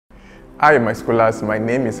Hi my scholars, my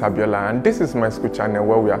name is Abiola and this is my school channel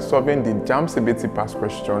where we are solving the JAMB CBT past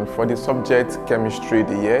question for the subject Chemistry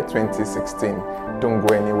the year 2016. Don't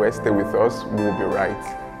go anywhere, stay with us, we will be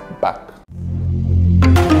right back.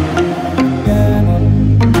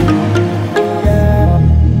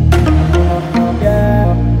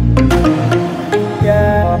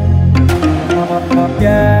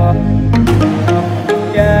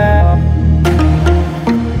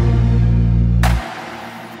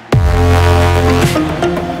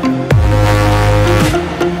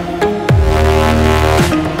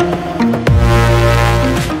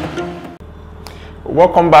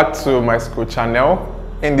 Welcome back to my school channel.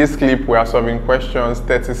 In this clip we are solving questions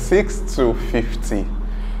 36 to 50.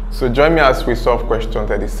 So join me as we solve question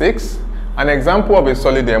 36. An example of a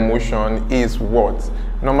solid emulsion is what?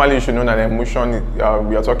 Normally you should know that emulsion,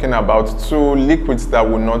 we are talking about two liquids that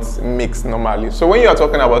will not mix normally. So when you are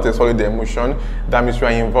talking about a solid emulsion, that means you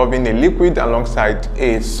are involving a liquid alongside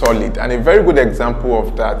a solid. And a very good example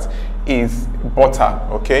of that is butter.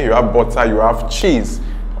 Okay, you have butter, you have cheese.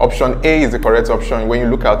 Option A is the correct option. When you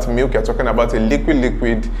look at milk, you're talking about a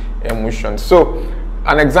liquid-liquid emulsion. So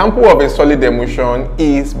an example of a solid emulsion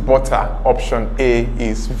is butter. Option A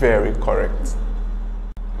is very correct.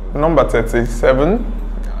 Number 37.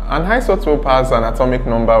 An isotope has an atomic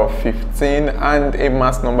number of 15 and a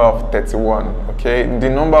mass number of 31. Okay, the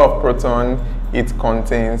number of protons it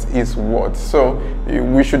contains is what? So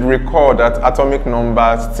we should recall that atomic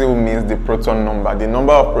number still means the proton number. The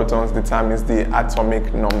number of protons determines the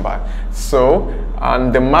atomic number. So,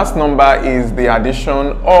 and the mass number is the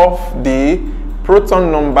addition of the proton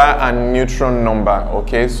number and neutron number.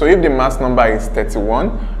 Okay, so if the mass number is 31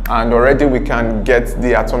 and already we can get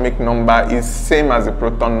the atomic number is same as the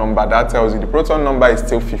proton number, that tells you the proton number is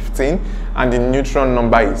still 15 and the neutron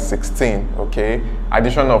number is 16. Okay,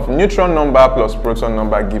 addition of neutron number plus proton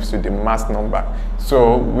number gives you the mass number.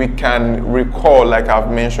 So we can recall, like I've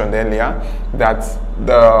mentioned earlier, that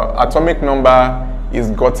the atomic number is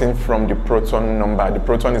gotten from the proton number. The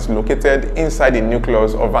proton is located inside the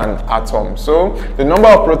nucleus of an atom. So the number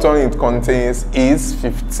of protons it contains is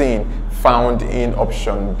 15, found in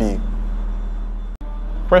option B.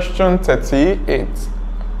 Question 38.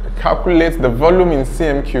 Calculate the volume in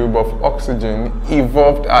cm cube of oxygen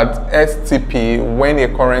evolved at STP when a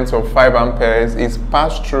current of 5 amperes is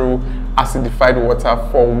passed through acidified water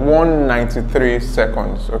for 193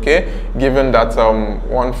 seconds. Okay, given that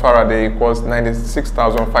 1 Faraday equals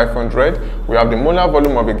 96,500, we have the molar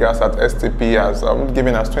volume of a gas at STP as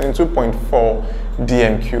given as 22.4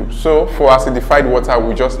 dm cube. So for acidified water,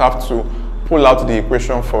 we just have to pull out the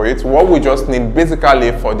equation for it. What we just need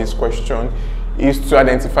basically for this question is to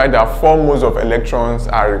identify that 4 moles of electrons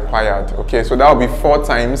are required. Okay, so that will be 4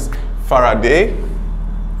 times Faraday,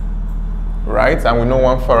 right? And we know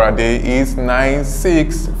 1 Faraday is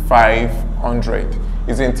 96,500,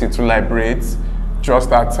 isn't it, to liberate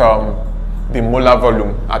just at the molar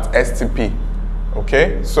volume at STP.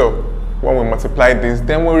 Okay, so when we multiply this,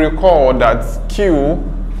 then we recall that Q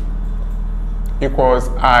equals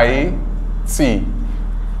IT.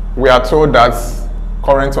 We are told that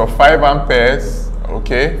current of 5 amperes,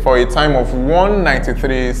 okay, for a time of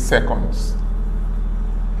 193 seconds.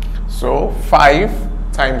 So 5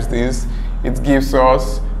 times this, it gives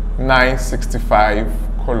us 965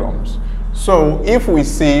 coulombs. So if we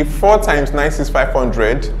see 4 times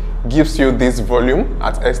 96500 gives you this volume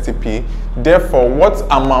at STP, therefore what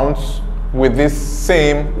amount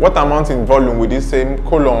in volume with this same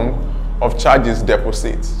coulomb of charges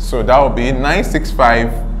deposits? So that will be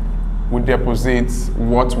 965 we deposit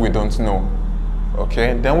what we don't know.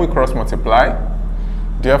 Okay, then we cross multiply.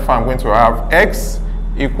 Therefore I'm going to have x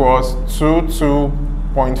equals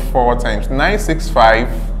 22.4 times 965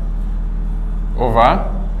 over,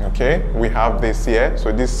 okay, we have this here,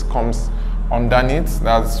 so this comes underneath,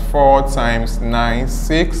 that's 4 times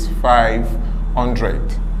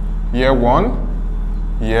 96500. Year 1,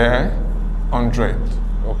 year 100.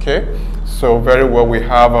 Okay, so very well, we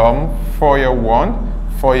have for year 1,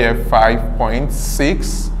 for year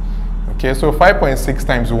 5.6. Okay, so 5.6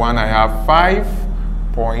 times 1, I have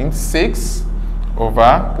 5.6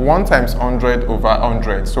 over 1 times 100 over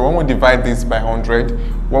 100. So when we divide this by 100,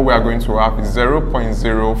 what we are going to have is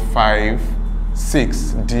 0.056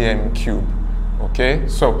 dm cube. Okay,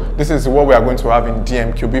 so this is what we are going to have in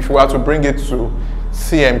dm cube. If we are to bring it to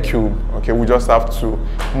cm cube, okay, we just have to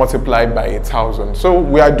multiply by 1,000. So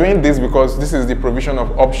we are doing this because this is the provision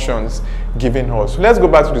of options given us. So let's go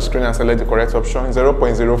back to the screen and select the correct option,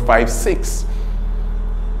 0.056.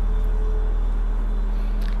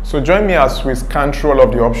 So join me as we scan through all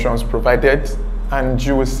of the options provided And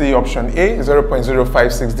you will see option A,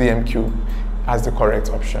 0.056 dm³ as the correct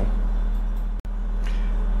option.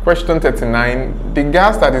 Question 39. The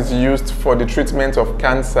gas that is used for the treatment of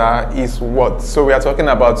cancer is what? So we are talking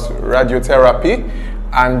about radiotherapy,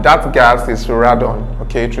 and that gas is radon.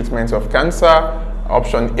 Okay, treatment of cancer.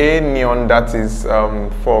 Option A, neon, that is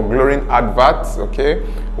for glowing adverts. Okay,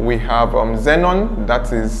 we have xenon,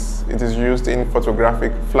 that is, it is used in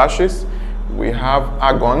photographic flashes. We have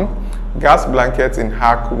argon, gas blankets in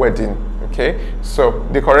hack wedding. Okay, so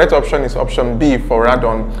the correct option is option B for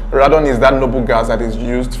radon. Radon is that noble gas that is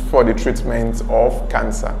used for the treatment of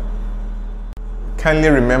cancer. Kindly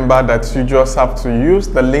remember that you just have to use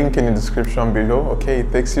the link in the description below. Okay,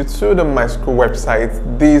 it takes you to the Myschool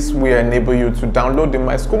website. This will enable you to download the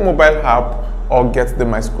Myschool mobile app or get the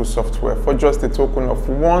Myschool software for just a token of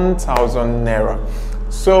 1,000 naira.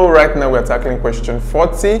 So right now we're tackling question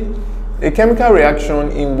 40. A chemical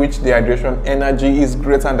reaction in which the hydration energy is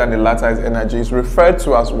greater than the lattice energy is referred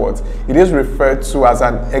to as what? It is referred to as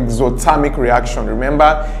an exothermic reaction.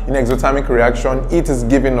 Remember, in exothermic reaction, it is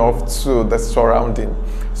given off to the surrounding.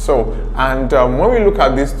 So, and when we look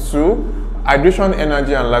at these two, hydration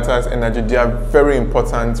energy and lattice energy, they are very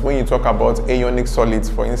important when you talk about ionic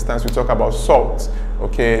solids. For instance, we talk about salt.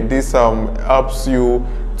 Okay, this helps you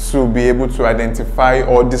to be able to identify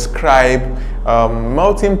or describe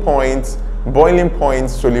melting points, boiling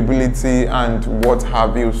points, solubility, and what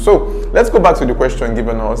have you. So let's go back to the question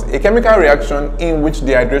given us. A chemical reaction in which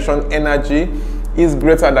the hydration energy is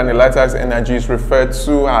greater than the lattice energy is referred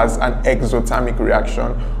to as an exothermic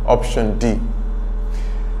reaction. Option D.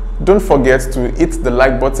 Don't forget to hit the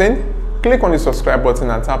like button, click on the subscribe button,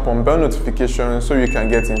 and tap on bell notification so you can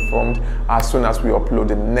get informed as soon as we upload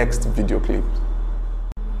the next video clip.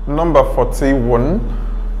 Number 41.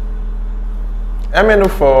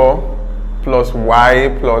 MnO4 plus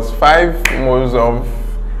Y plus 5 moles of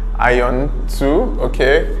ion 2,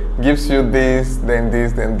 okay, gives you this, then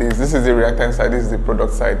this, then this. This is the reactant side, this is the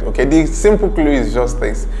product side. Okay, the simple clue is just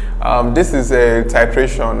this. This is a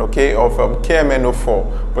titration, okay, of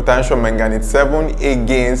KMnO4, potassium manganate 7,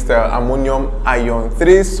 against ammonium ion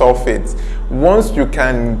 3 sulfate. Once you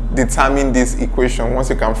can determine this equation, once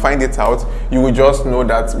you can find it out, you will just know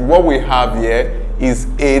that what we have here is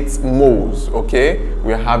 8 moles. Okay,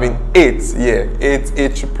 we're having 8 here,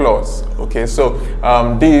 8H plus. Okay, so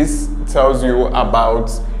this tells you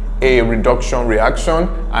about a reduction reaction,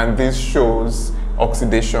 and this shows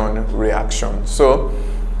oxidation reaction. So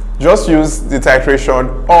just use the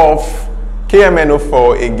titration of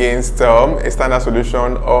KMnO4 against a standard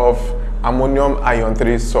solution of ammonium ion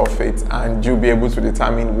 3 sulfate, and you'll be able to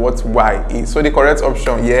determine what Y is. So the correct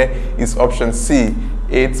option here is option C,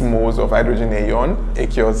 8 moles of hydrogen ion,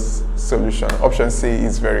 aqueous solution. Option C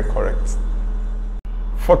is very correct.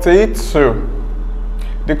 42.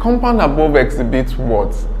 The compound above exhibits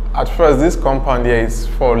what? At first, this compound here is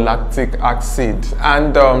for lactic acid,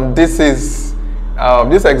 and this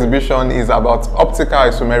exhibition is about optical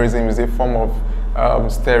isomerism. Is a form of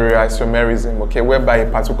stereoisomerism, okay, whereby a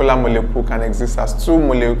particular molecule can exist as two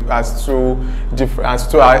isomers,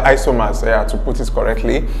 yeah, to put it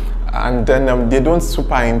correctly, and then they don't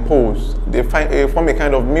superimpose. They form a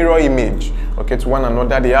kind of mirror image, okay, to one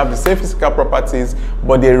another. They have the same physical properties,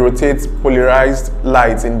 but they rotate polarized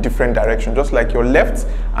lights in different directions, just like your left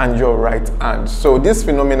and your right hand. So this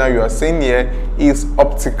phenomena you are seeing here is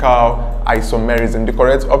optical isomerism. The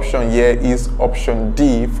correct option here is option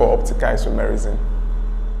D for optical isomerism.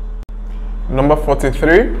 Number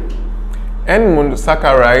 43.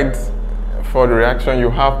 N-monosaccharides. For the reaction, you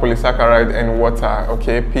have polysaccharide and water,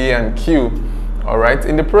 okay, P and Q. All right,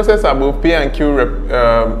 in the process above, P and Q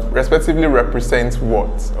respectively represent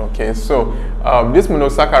what? Okay, so these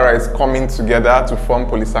monosaccharides coming together to form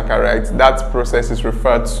polysaccharides, that process is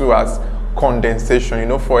referred to as condensation. You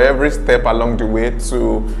know, for every step along the way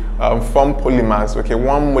to form polymers, okay,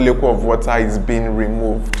 one molecule of water is being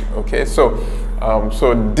removed. Okay, so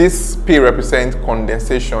this P represents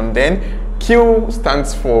condensation. Then Q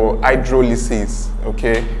stands for hydrolysis,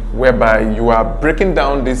 okay, whereby you are breaking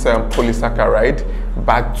down this polysaccharide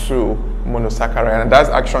back to monosaccharide, and that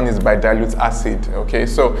action is by dilute acid. Okay,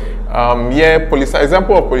 so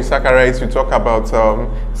example of polysaccharides, you talk about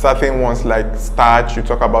certain ones like starch, you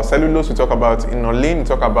talk about cellulose, you talk about inulin, you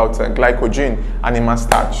talk about glycogen, animal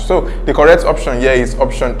starch. So the correct option here is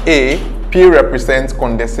option A. P represents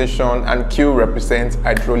condensation and Q represents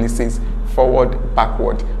hydrolysis. Forward,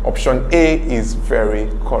 backward. Option A is very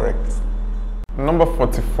correct. Number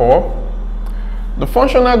 44. The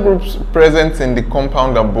functional groups present in the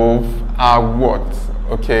compound above are what?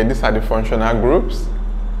 Okay, these are the functional groups: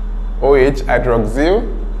 OH hydroxyl,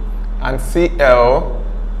 and Cl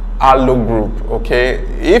allo group. Okay,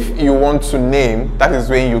 if you want to name, that is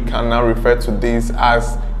when you can now refer to this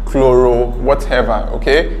as chloro whatever.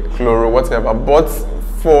 Okay, chloro whatever. But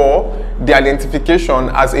for the identification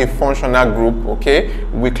as a functional group, okay,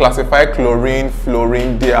 we classify chlorine,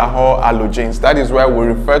 fluorine, they are all halogens. That is why we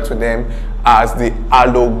refer to them as the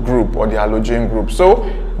allo group or the halogen group. So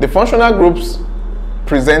the functional groups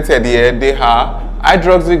presented here, they are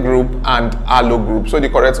hydroxy group and allo group. So the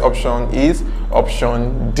correct option is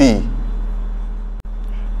option D.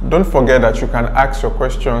 Don't forget that you can ask your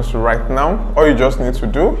questions right now. All you just need to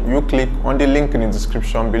do, you click on the link in the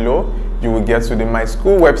description below. You will get to the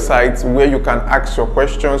Myschool website where you can ask your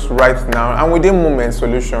questions right now, and within moments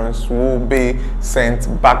solutions will be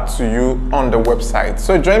sent back to you on the website.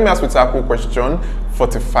 So join me as we tackle question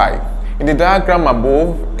 45. In the diagram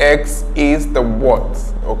above, X is the what?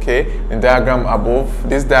 Okay, in the diagram above,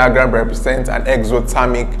 this diagram represents an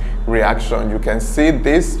exothermic reaction. You can see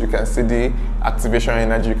this, you can see the activation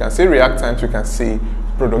energy, you can see reactant, you can see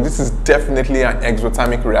product. This is definitely an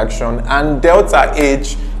exothermic reaction, and delta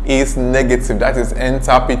H is negative. That is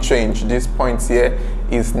enthalpy change. This point here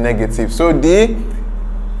is negative. So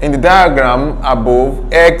in the diagram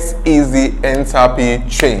above, X is the enthalpy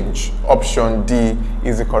change. Option D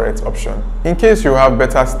is the correct option. In case you have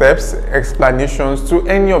better steps, explanations to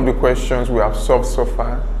any of the questions we have solved so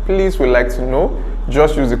far, please, we'd like to know.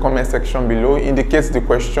 Just use the comment section below, indicate the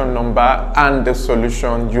question number and the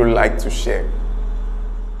solution you like to share.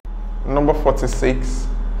 Number 46.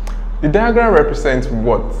 The diagram represents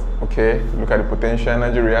what? Okay, look at the potential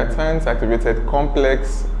energy reactants, activated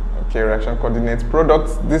complex, okay, reaction coordinates,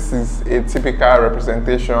 products. This is a typical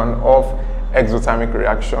representation of exothermic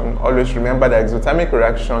reaction. Always remember that exothermic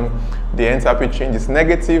reaction, the enthalpy change is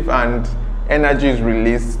negative and energy is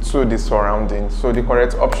released to the surrounding. So the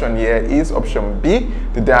correct option here is option B.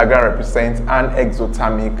 The diagram represents an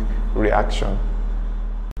exothermic reaction.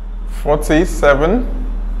 47.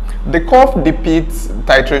 The curve depicts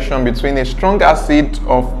titration between a strong acid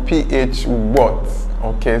of pH what?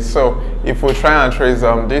 Okay, so if we try and trace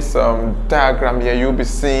this diagram here, you'll be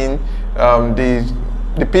seeing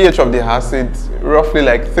the pH of the acid roughly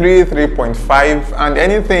like 3.5, and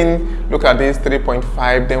anything, look at this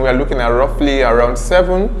 3.5, then we are looking at roughly around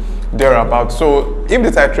 7 thereabout. So if the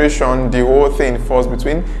titration, the whole thing falls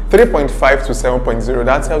between 3.5 to 7.0,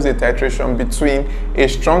 that tells the titration between a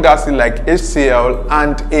strong acid like HCl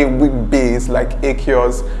and a weak base like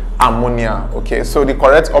aqueous ammonia. Okay, so the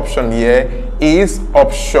correct option here is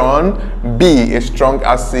option B, a strong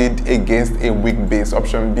acid against a weak base.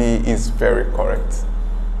 Option B is very correct.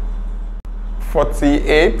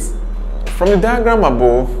 48. From the diagram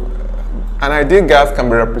above, an ideal gas can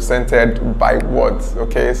be represented by what?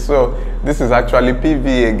 Okay, so this is actually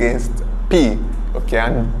PV against P. Okay,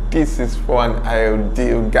 and this is for an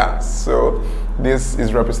ideal gas. So this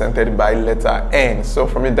is represented by letter N. So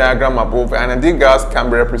from the diagram above, an ideal gas can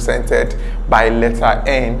be represented by letter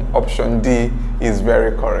N. Option D is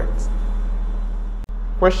very correct.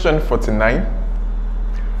 Question 49.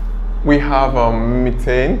 We have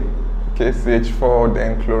methane. Okay, CH4,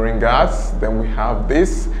 then chlorine gas, then we have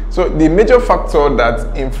this. So the major factor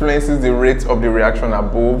that influences the rate of the reaction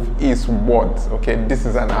above is what? Okay, this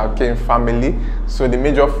is an alkane family. So the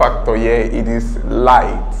major factor here, it is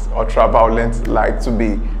light, ultraviolet light to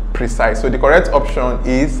be precise. So the correct option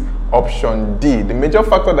is option D. The major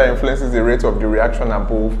factor that influences the rate of the reaction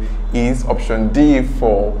above is option D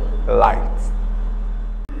for light.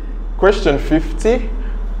 Question 50.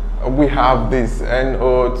 We have this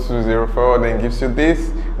NO204, then gives you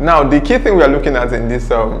this. Now the key thing we are looking at in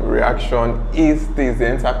this reaction is this: the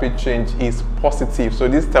enthalpy change is positive. So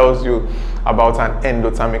this tells you about an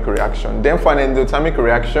endothermic reaction. Then for an endothermic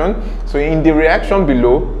reaction, so in the reaction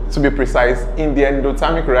below, to be precise, in the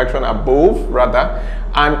endothermic reaction above rather,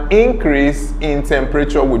 an increase in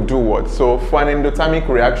temperature will do what? So for an endothermic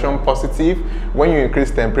reaction positive, when you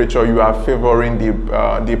increase temperature, you are favoring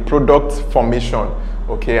the product formation.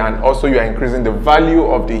 Okay, and also you are increasing the value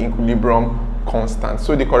of the equilibrium constant.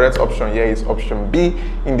 So the correct option here is option B.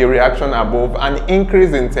 In the reaction above, an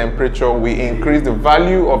increase in temperature will increase the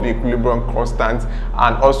value of the equilibrium constant,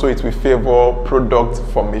 and also it will favor product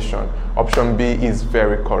formation. Option B is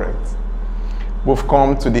very correct. We've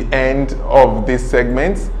come to the end of this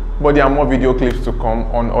segment, but there are more video clips to come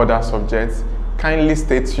on other subjects. Kindly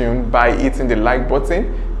stay tuned by hitting the like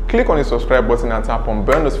button. Click on the subscribe button and tap on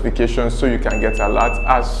bell notifications so you can get alerts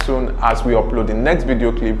as soon as we upload the next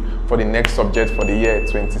video clip for the next subject for the year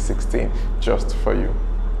 2016 just for you.